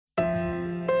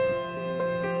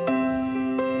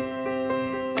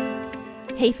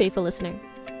Hey, faithful listener.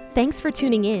 Thanks for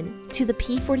tuning in to the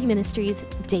P40 Ministries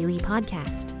Daily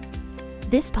Podcast.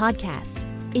 This podcast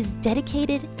is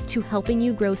dedicated to helping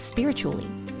you grow spiritually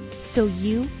so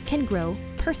you can grow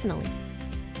personally.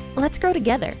 Let's grow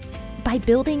together by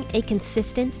building a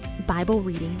consistent Bible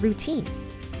reading routine.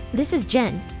 This is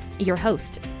Jen, your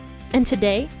host, and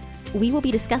today we will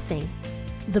be discussing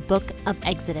the book of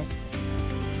Exodus.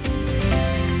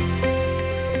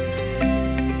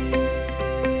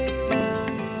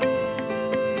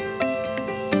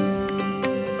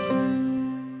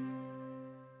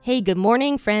 Hey, good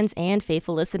morning, friends and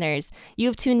faithful listeners. You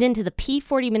have tuned into the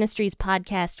P40 Ministries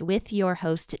podcast with your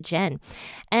host, Jen.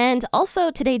 And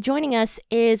also today joining us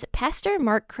is Pastor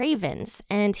Mark Cravens,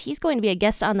 and he's going to be a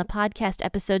guest on the podcast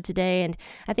episode today, and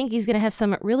I think he's going to have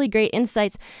some really great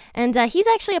insights. And he's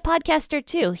actually a podcaster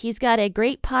too. He's got a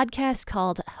great podcast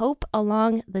called Hope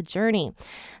Along the Journey.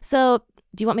 So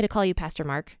do you want me to call you Pastor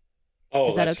Mark?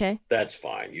 Oh, is that okay? That's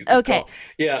fine. You can okay.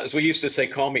 Yeah, as we used to say,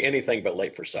 call me anything but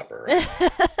late for supper. Right?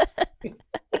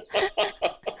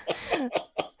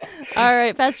 All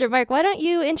right, Pastor Mark, why don't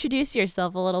you introduce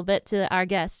yourself a little bit to our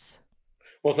guests?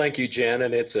 Well, thank you, Jen,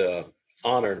 and it's an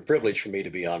honor and privilege for me to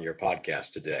be on your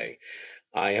podcast today.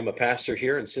 I am a pastor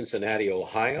here in Cincinnati,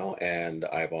 Ohio, and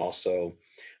I've also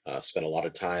spent a lot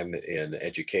of time in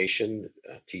education,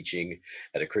 teaching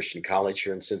at a Christian college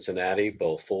here in Cincinnati,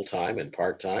 both full-time and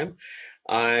part-time.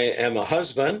 I am a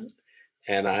husband,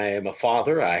 and I am a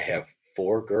father. I have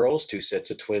 4 girls, 2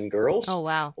 sets of twin girls. Oh,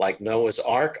 wow. Like Noah's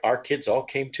Ark, our kids all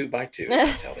came 2 by 2.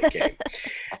 That's how they came.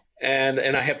 And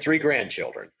I have 3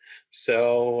 grandchildren.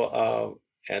 So,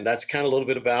 and that's kind of a little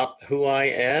bit about who I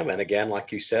am. And again,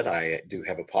 like you said, I do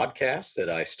have a podcast that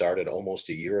I started almost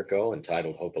a year ago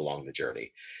entitled Hope Along the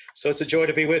Journey. So it's a joy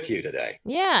to be with you today.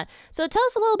 Yeah. So tell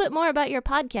us a little bit more about your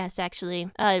podcast, actually.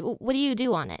 What do you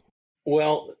do on it?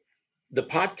 Well, the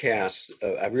podcast,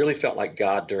 I really felt like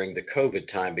God during the COVID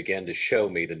time began to show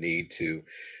me the need to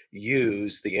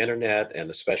use the internet, and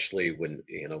especially when,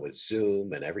 with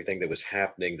Zoom and everything that was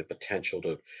happening, the potential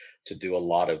to do a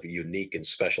lot of unique and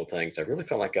special things. I really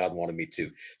felt like God wanted me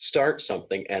to start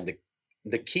something, and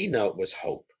the keynote was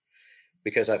hope,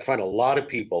 because I find a lot of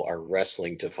people are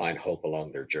wrestling to find hope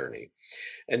along their journey.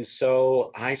 And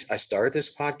so I started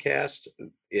this podcast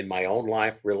in my own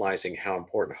life, realizing how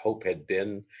important hope had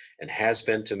been and has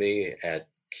been to me at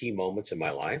key moments in my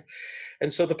life.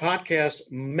 And so the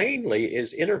podcast mainly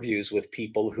is interviews with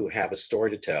people who have a story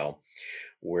to tell,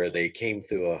 where they came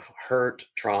through a hurt,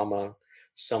 trauma,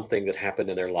 something that happened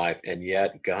in their life, and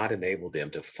yet God enabled them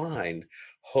to find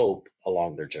hope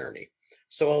along their journey.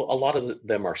 So a lot of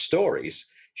them are stories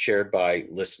shared by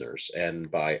listeners and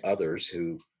by others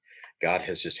who God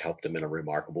has just helped them in a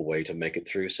remarkable way to make it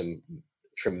through some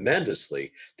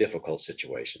tremendously difficult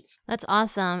situations. That's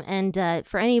awesome. And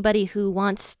for anybody who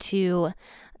wants to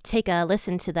take a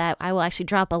listen to that, I will actually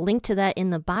drop a link to that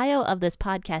in the bio of this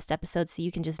podcast episode, so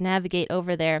you can just navigate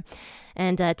over there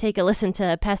and take a listen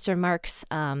to Pastor Mark's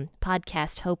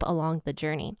podcast, Hope Along the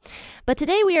Journey. But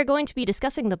today we are going to be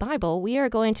discussing the Bible. We are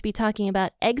going to be talking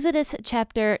about Exodus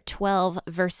chapter 12,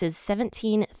 verses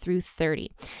 17 through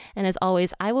 30. And as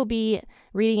always, I will be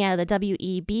reading out of the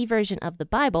WEB version of the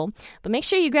Bible, but make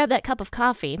sure you grab that cup of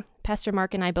coffee. Pastor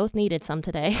Mark and I both needed some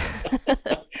today.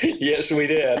 Yes, we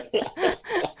did.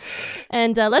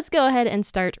 And let's go ahead and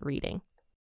start reading.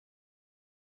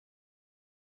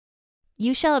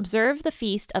 You shall observe the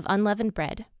feast of unleavened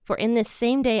bread, for in this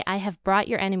same day I have brought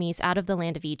your enemies out of the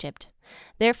land of Egypt.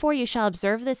 Therefore you shall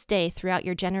observe this day throughout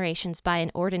your generations by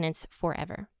an ordinance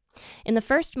forever. In the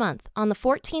first month, on the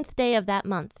 14th day of that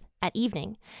month, at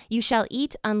evening, you shall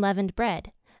eat unleavened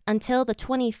bread, until the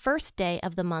 21st day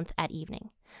of the month at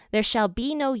evening. There shall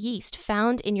be no yeast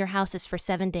found in your houses for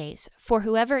 7 days, for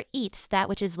whoever eats that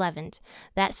which is leavened,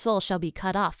 that soul shall be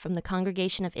cut off from the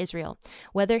congregation of Israel,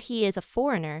 whether he is a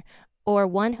foreigner or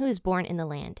one who is born in the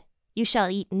land. You shall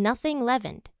eat nothing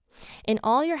leavened. In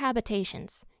all your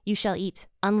habitations you shall eat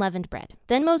unleavened bread.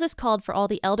 Then Moses called for all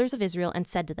the elders of Israel and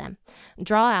said to them,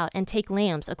 Draw out and take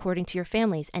lambs according to your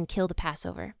families and kill the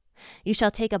Passover. You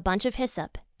shall take a bunch of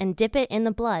hyssop and dip it in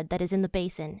the blood that is in the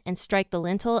basin, and strike the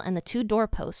lintel and the 2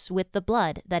 doorposts with the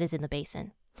blood that is in the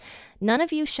basin. None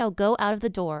of you shall go out of the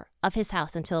door of his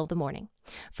house until the morning.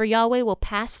 For Yahweh will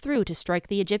pass through to strike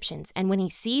the Egyptians, and when he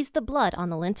sees the blood on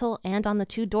the lintel and on the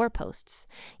 2 doorposts,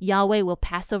 Yahweh will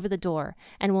pass over the door,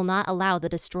 and will not allow the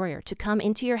destroyer to come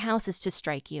into your houses to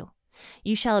strike you.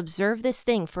 You shall observe this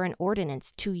thing for an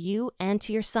ordinance to you and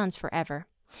to your sons forever.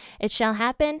 It shall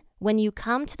happen when you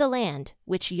come to the land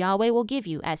which Yahweh will give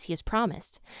you as he has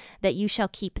promised, that you shall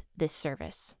keep this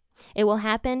service. It will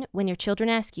happen when your children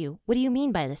ask you, 'What do you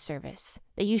mean by this service?'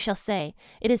 that you shall say,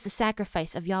 'It is the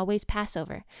sacrifice of Yahweh's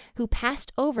Passover, who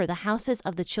passed over the houses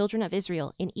of the children of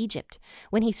Israel in Egypt,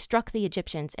 when he struck the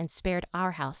Egyptians and spared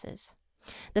our houses.'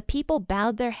 The people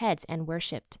bowed their heads and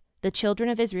worshipped. The children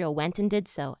of Israel went and did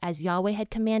so, as Yahweh had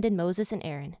commanded Moses and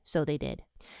Aaron, so they did.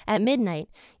 At midnight,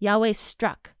 Yahweh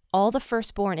struck all the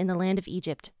firstborn in the land of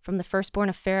Egypt, from the firstborn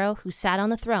of Pharaoh who sat on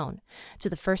the throne, to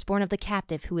the firstborn of the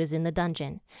captive who is in the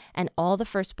dungeon, and all the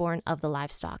firstborn of the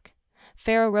livestock.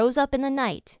 Pharaoh rose up in the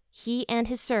night, he and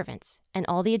his servants, and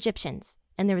all the Egyptians,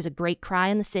 and there was a great cry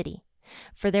in the city,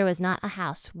 for there was not a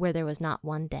house where there was not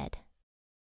one dead."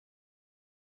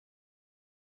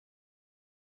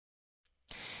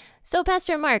 So,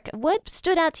 Pastor Mark, what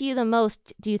stood out to you the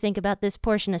most, do you think, about this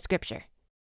portion of Scripture?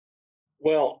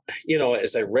 Well,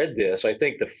 as I read this, I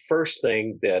think the first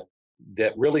thing that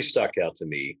really stuck out to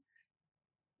me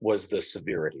was the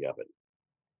severity of it.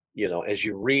 As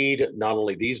you read not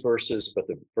only these verses, but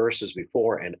the verses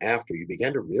before and after, you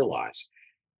begin to realize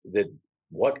that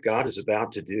what God is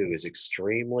about to do is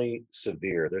extremely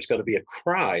severe. There's going to be a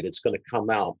cry that's going to come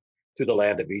out through the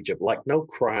land of Egypt like no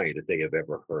cry that they have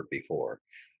ever heard before.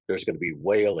 There's going to be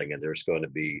wailing, and there's going to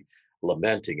be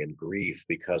lamenting and grief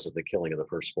because of the killing of the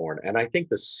firstborn. And I think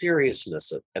the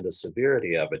seriousness and the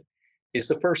severity of it is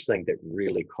the first thing that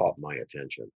really caught my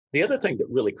attention. The other thing that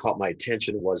really caught my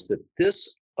attention was that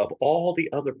this, of all the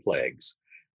other plagues,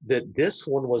 that this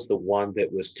one was the one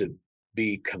that was to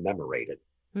be commemorated.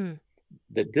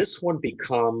 That this one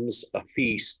becomes a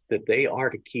feast that they are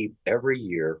to keep every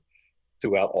year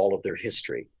throughout all of their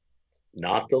history.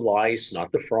 Not the lice,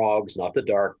 not the frogs, not the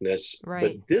darkness,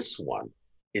 Right. but this one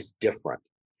is different,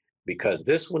 because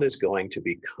this one is going to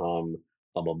become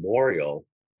a memorial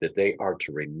that they are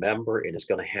to remember, and it's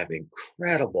going to have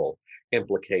incredible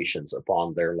implications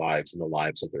upon their lives and the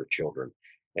lives of their children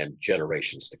and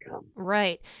generations to come.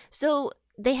 Right. So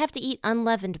they have to eat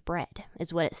unleavened bread,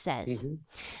 is what it says. Mhm.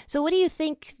 So what do you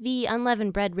think the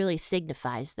unleavened bread really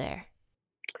signifies there?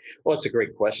 Well, it's a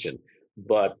great question.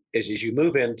 But as you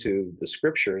move into the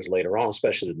scriptures later on,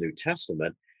 especially the New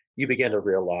Testament, you begin to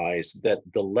realize that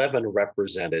the leaven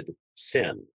represented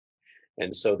sin.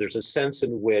 And so there's a sense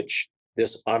in which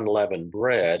this unleavened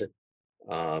bread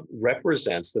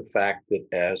represents the fact that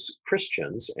as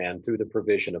Christians and through the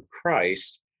provision of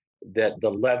Christ, that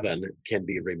the leaven can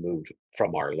be removed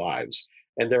from our lives.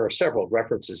 And there are several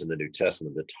references in the New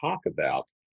Testament that talk about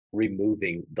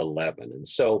removing the leaven. And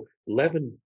so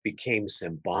leaven became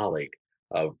symbolic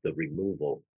of the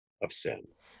removal of sin.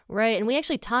 Right. And we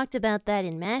actually talked about that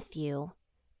in Matthew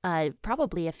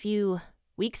probably a few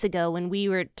weeks ago when we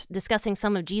were discussing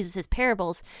some of Jesus's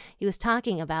parables. He was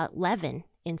talking about leaven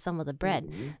in some of the bread.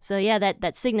 So yeah,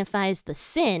 that signifies the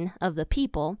sin of the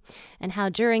people, and how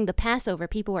during the Passover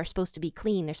people are supposed to be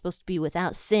clean. They're supposed to be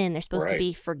without sin. They're supposed to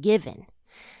be forgiven.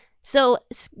 So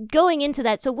going into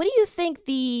that, so what do you think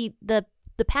the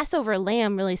Passover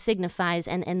lamb really signifies,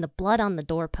 and the blood on the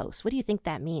doorpost? What do you think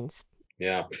that means?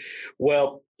 Yeah.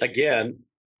 Well, again,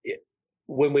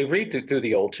 when we read through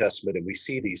the Old Testament and we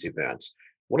see these events,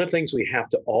 one of the things we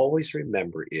have to always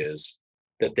remember is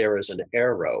that there is an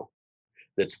arrow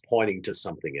that's pointing to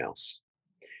something else.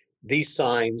 These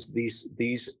signs,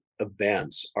 these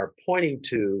events are pointing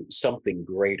to something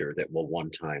greater that will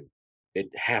one time it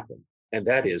happen, and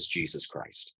that is Jesus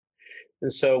Christ.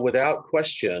 And so without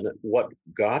question, what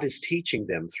God is teaching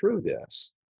them through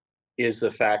this is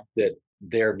the fact that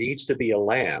there needs to be a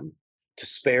lamb to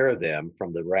spare them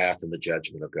from the wrath and the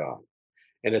judgment of God.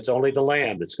 And it's only the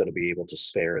lamb that's going to be able to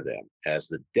spare them. As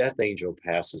the death angel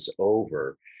passes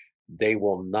over, they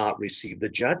will not receive the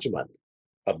judgment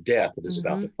of death that is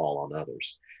about to fall on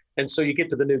others. And so you get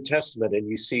to the New Testament and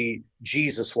you see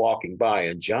Jesus walking by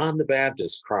and John the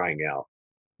Baptist crying out,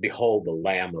 "Behold the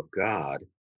Lamb of God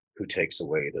who takes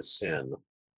away the sin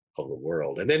of the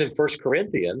world." And then in 1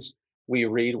 Corinthians, we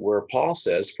read where Paul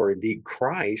says, "For indeed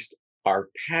Christ, our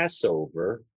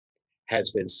Passover,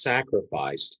 has been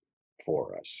sacrificed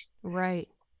for us." Right.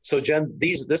 So, Jen,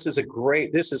 this is,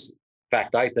 in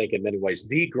fact, I think in many ways,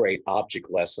 the great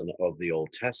object lesson of the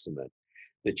Old Testament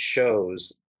that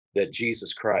shows that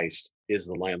Jesus Christ is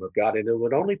the Lamb of God. And it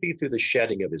would only be through the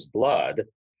shedding of his blood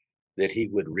that he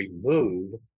would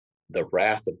remove the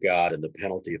wrath of God and the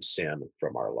penalty of sin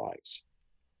from our lives.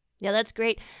 Yeah, that's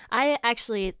great. I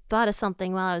actually thought of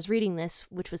something while I was reading this,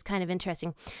 which was kind of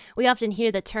interesting. We often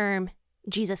hear the term,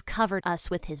 Jesus covered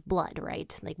us with his blood,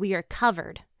 right? Like we are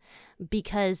covered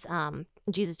because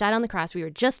Jesus died on the cross. We were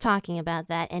just talking about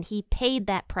that, and he paid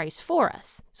that price for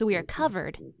us. So we are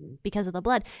covered because of the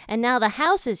blood. And now the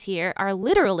houses here are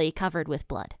literally covered with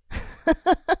blood.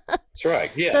 That's That's right.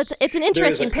 So it's Yes. it's an There is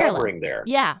a interesting parallel. covering there.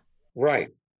 Yeah. Right.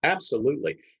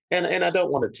 Absolutely. And I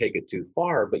don't want to take it too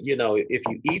far, but if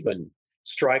you even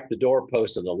strike the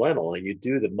doorpost and the lintel and you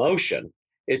do the motion,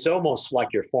 it's almost like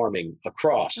you're forming a Oh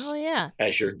cross yeah.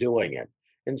 as you're doing it.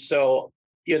 And so,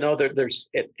 there's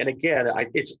it, and again,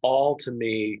 it's all to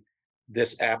me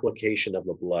this application of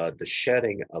the blood, the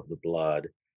shedding of the blood,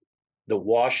 the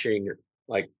washing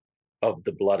like of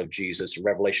the blood of Jesus. In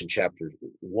Revelation chapter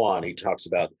 1, he talks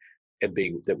about it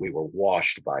being that we were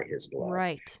washed by his blood.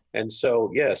 Right. And so,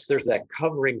 yes, there's that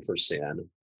covering for sin.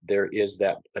 There is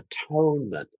that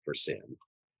atonement for sin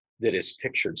that is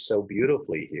pictured so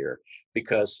beautifully here.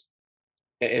 Because,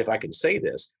 and if I can say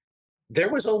this, there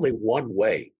was only one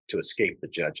way to escape the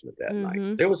judgment that night.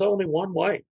 Mhm. There was only one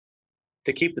way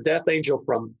to keep the death angel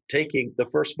from taking the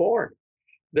firstborn.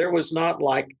 There was not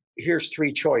like, here's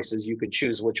three choices. You can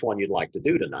choose which one you'd like to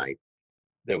do tonight.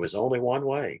 There was only one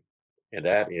way, and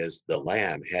that is the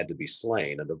lamb had to be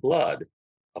slain and the blood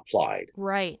applied.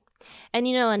 Right. And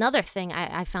another thing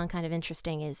I found kind of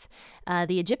interesting is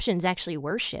the Egyptians actually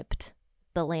worshipped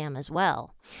the lamb as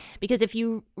well. Because if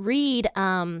you read,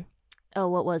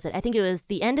 what was it? I think it was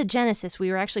the end of Genesis.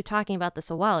 We were actually talking about this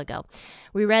a while ago.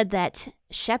 We read that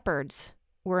shepherds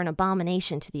were an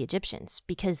abomination to the Egyptians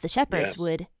because the shepherds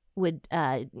Yes. would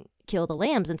kill the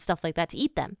lambs and stuff like that to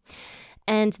eat them.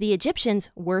 And the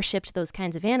Egyptians worshipped those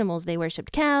kinds of animals. They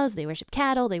worshipped cows, they worshipped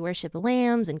cattle, they worshipped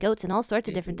lambs and goats and all sorts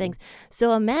of different Mhm. things.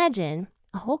 So imagine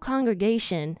a whole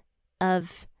congregation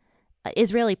of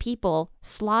Israeli people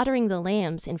slaughtering the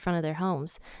lambs in front of their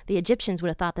homes. The Egyptians would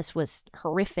have thought this was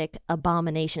horrific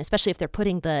abomination, especially if they're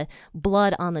putting the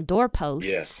blood on the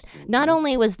doorposts. Yes. Not Mhm.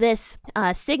 only was this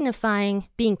signifying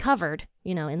being covered,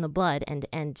 in the blood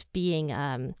and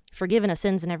being forgiven of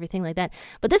sins and everything like that,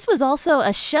 but this was also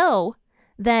a show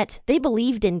that they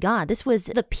believed in God. This was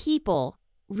the people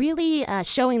really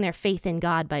showing their faith in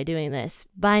God by doing this,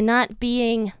 by not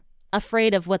being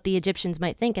afraid of what the Egyptians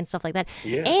might think and stuff like that.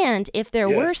 Yes. And if there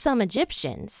were Yes. some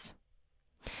Egyptians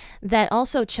that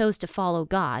also chose to follow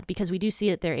God, because we do see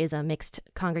that there is a mixed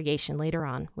congregation later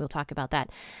on, we'll talk about that,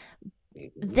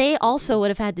 Mhm. they also Mhm.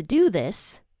 would have had to do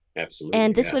this, and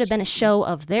Absolutely. this would have Yes. been a Mhm. show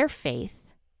of their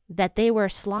faith that they were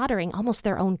slaughtering almost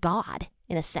their own God,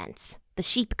 in a sense, the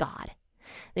sheep god.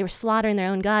 They were slaughtering their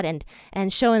own God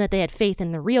and showing that they had faith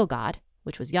in the real God,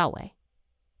 which was Yahweh.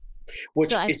 So Which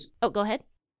go ahead.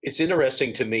 it's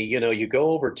interesting to me. You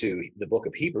go over to the book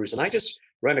of Hebrews, and I just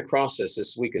ran across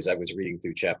this week as I was reading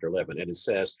through chapter 11, and it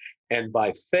says, "And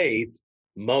by faith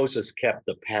Moses kept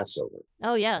the Passover,"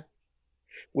 Oh yeah.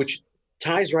 which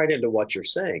ties right into what you're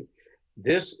saying.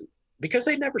 This because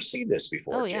they'd never seen this Oh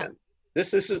before, yeah. Jen.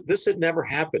 This had never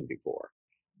happened before,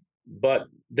 but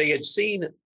they had seen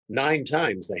 9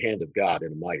 times the hand of God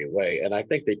in a mighty way, and I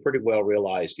think they pretty well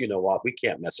realized, you know what, we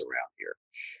can't mess around here.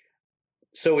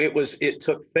 So it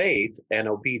took faith and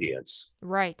obedience,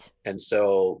 Right. and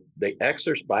so they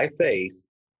exercised by faith.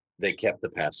 They kept the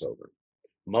Passover.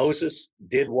 Moses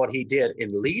did what he did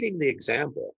in leading the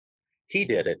example. He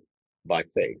did it by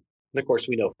faith. And of course,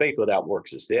 we know faith without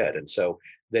works is dead. And so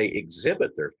they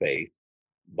exhibit their faith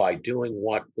by doing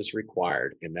what was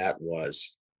required, and that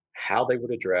was how they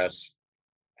would address,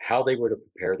 how they were to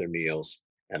prepare their meals,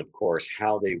 and of course,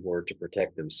 how they were to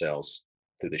protect themselves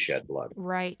through the shed blood. And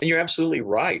Right. you're absolutely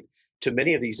right. To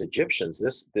many of these Egyptians,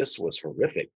 this was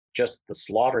horrific. Just the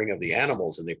slaughtering of the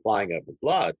animals and the applying of the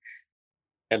blood.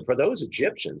 And for those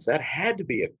Egyptians, that had to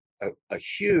be a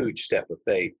huge step of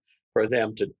faith for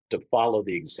them to follow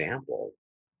the example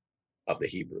of the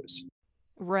Hebrews.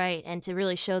 Right. And to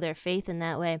really show their faith in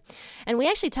that way. And we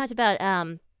actually talked about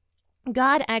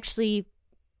God actually,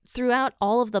 throughout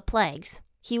all of the plagues,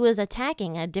 he was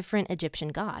attacking a different Egyptian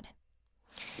god.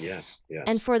 Yes, And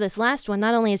yes. for this last one,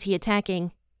 not only is he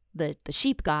attacking the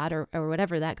sheep god or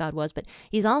whatever that god was, but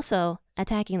he's also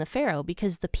attacking the Pharaoh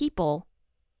because the people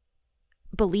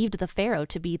believed the Pharaoh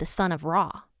to be the son of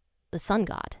Ra, the sun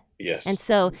god. And Yes.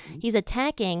 so Mhm. he's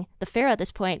attacking the Pharaoh at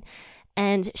this point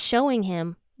and showing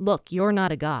him, look, you're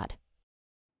not a god.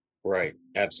 Right.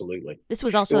 Absolutely. This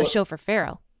was also a Well, show for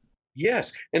Pharaoh.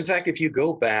 yes. In fact, if you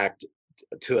go back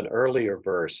to an earlier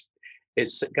verse,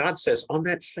 it's God says, "On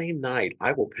that same night,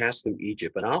 I will pass through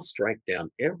Egypt, and I'll strike down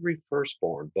every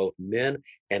firstborn, both men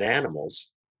and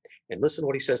animals." And listen to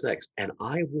what he says next. "And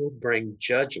I will bring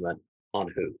judgment on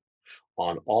who?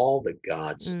 On all the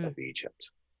gods Mm, of Egypt."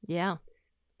 yeah.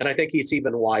 And I think it's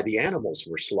even why the animals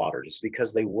were slaughtered, is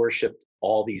because they worshiped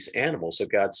all these animals. So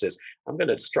God says, "I'm going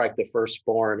to strike the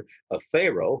firstborn of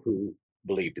Pharaoh, who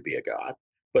believed to be a god,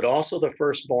 but also the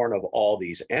firstborn of all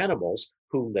these animals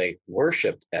whom they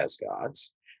worshiped as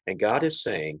gods." And God is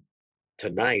saying,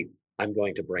 tonight, I'm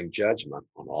going to bring judgment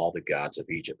on all the gods of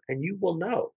Egypt, and you will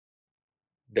know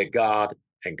that God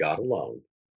and God alone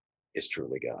is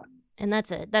truly God. And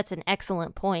that's an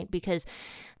excellent point, because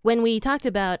when we talked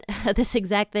about this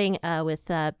exact thing with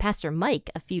Pastor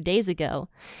Mike a few days ago,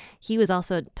 he was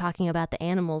also talking about the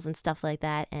animals and stuff like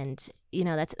that. And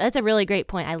that's a really great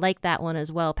point. I like that one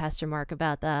as well, Pastor Mark,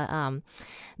 about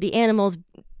the animals,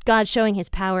 God showing His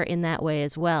power in that way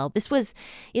as well. This was,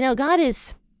 God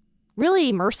is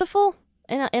really merciful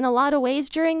in a lot of ways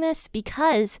during this,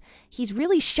 because He's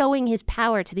really showing His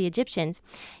power to the Egyptians.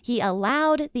 He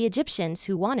allowed the Egyptians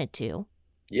who wanted to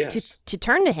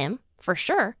turn to Him, for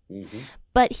sure. Mm-hmm.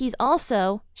 But He's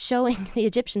also showing the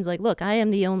Egyptians, like, look, I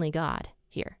am the only God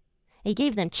here. He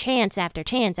gave them chance after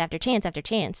chance after chance after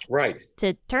chance, right,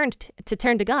 to turn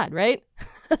to God, right?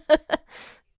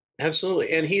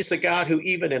 Absolutely. And He's the God who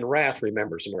even in wrath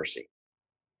remembers mercy.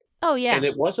 Oh, yeah. And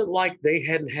it wasn't like they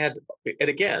hadn't had, and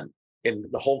again, in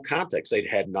the whole context, they'd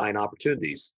had 9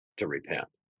 opportunities to repent.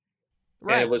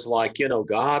 Right. And it was like,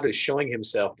 God is showing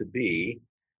Himself to be,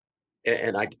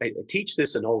 and I teach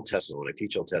this in Old Testament, when I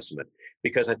teach Old Testament,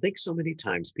 because I think so many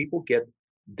times people get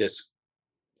this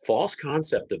false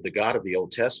concept of the God of the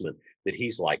Old Testament, that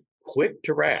He's like quick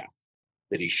to wrath,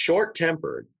 that He's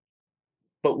short-tempered.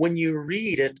 But when you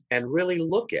read it and really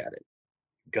look at it,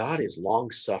 God is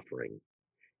long-suffering.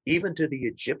 Even to the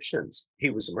Egyptians,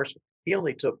 He was merciful. He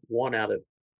only took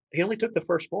the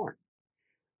firstborn.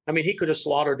 I mean, He could have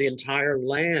slaughtered the entire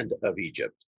land of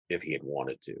Egypt if He had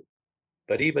wanted to.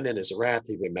 But even in His wrath,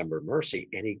 He remembered mercy,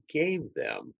 and He gave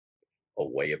them a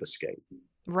way of escape.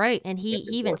 Right. And he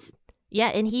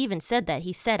even said that.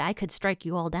 He said, I could strike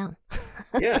you all down.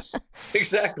 Yes,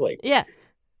 exactly. Yeah.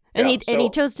 And he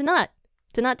chose to not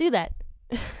do that.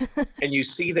 And you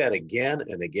see that again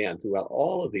and again throughout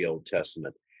all of the Old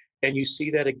Testament. And you see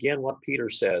that again, what Peter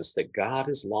says, that God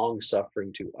is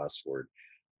long-suffering to usward,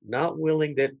 not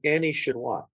willing that any should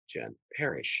what, Jen?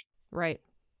 Perish. Right.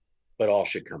 But all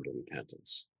should come to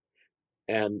repentance.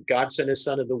 And God sent His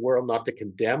Son into the world not to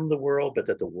condemn the world, but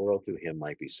that the world through Him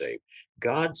might be saved.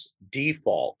 God's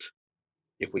default,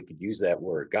 if we could use that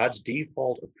word, God's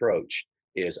default approach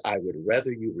is, I would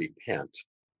rather you repent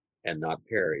and not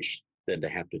perish than to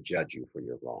have to judge you for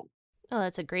your wrong. Oh,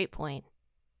 that's a great point.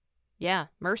 Yeah,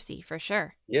 mercy for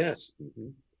sure. Yes. Mm-hmm.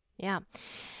 Yeah.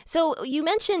 So you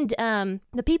mentioned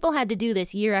the people had to do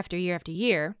this year after year after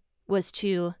year, was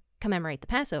to commemorate the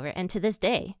Passover. And to this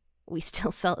day, we still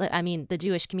the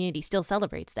Jewish community still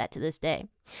celebrates that to this day.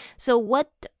 So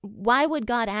why would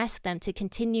God ask them to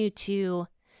continue to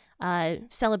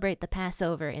celebrate the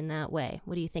Passover in that way?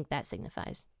 What do you think that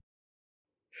signifies?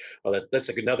 Well, that's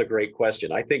another great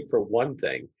question. I think, for one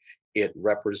thing, it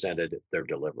represented their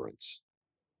deliverance.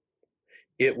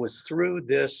 It was through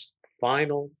this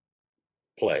final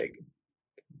plague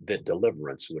that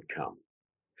deliverance would come.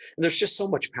 And there's just so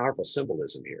much powerful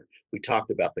symbolism here. We talked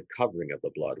about the covering of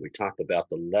the blood. We talked about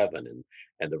the leaven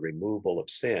and the removal of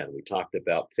sin. We talked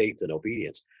about faith and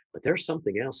obedience. But there's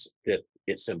something else that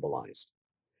it symbolized.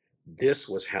 This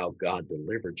was how God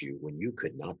delivered you when you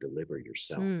could not deliver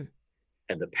yourself.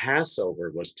 And the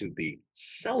Passover was to be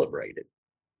celebrated.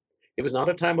 It was not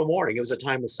a time of mourning. It was a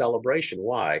time of celebration.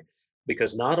 Why?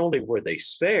 Because not only were they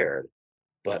spared,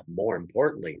 but more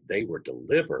importantly, they were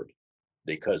delivered,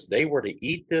 because they were to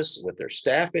eat this with their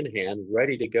staff in hand,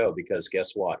 ready to go. Because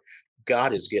guess what?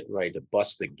 God is getting ready to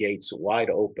bust the gates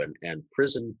wide open, and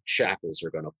prison shackles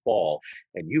are going to fall.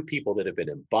 And you people that have been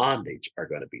in bondage are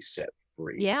going to be set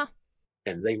free. Yeah.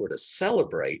 And they were to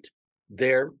celebrate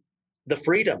the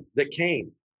freedom that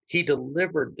came. He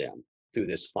delivered them through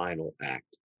this final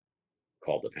act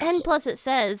called the Passover. And plus it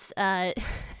says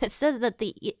that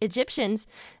the Egyptians,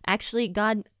 actually,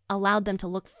 God allowed them to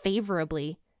look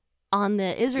favorably on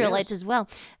the Israelites as well.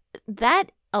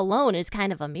 That alone is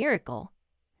kind of a miracle,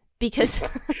 because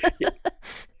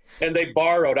and they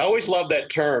borrowed. I always love that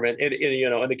term, and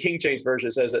the King James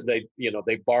Version says that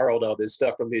they borrowed all this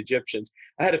stuff from the Egyptians.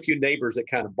 I had a few neighbors that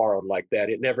kind of borrowed like that.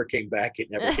 It never came back. To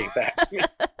me.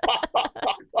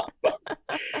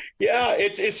 Yeah,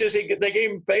 it's just they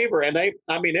gave him favor, and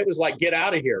it was like, get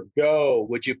out of here, go.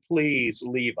 Would you please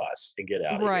leave us and get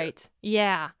out of here? Right.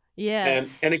 Yeah. Yeah.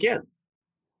 And again,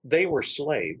 they were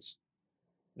slaves.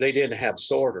 They didn't have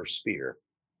sword or spear.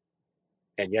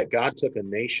 And yet God took a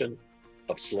nation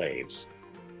of slaves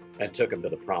and took them to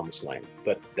the promised land.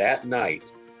 But that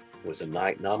night was a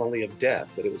night not only of death,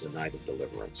 but it was a night of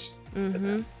deliverance.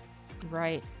 Mm-hmm.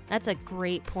 Right. That's a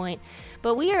great point.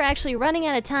 But we are actually running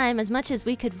out of time, as much as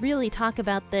we could really talk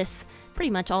about this pretty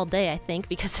much all day, I think,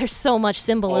 because there's so much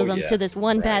symbolism to this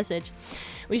one passage.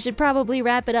 we should probably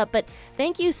wrap it up. But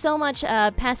thank you so much,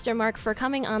 Pastor Mark, for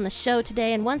coming on the show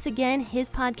today. And once again, his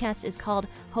podcast is called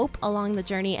Hope Along the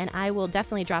Journey, and I will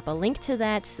definitely drop a link to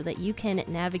that so that you can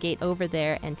navigate over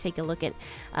there and take a look at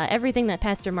everything that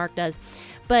Pastor Mark does.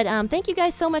 But thank you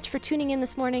guys so much for tuning in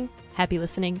this morning. Happy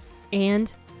listening,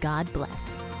 and God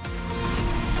bless.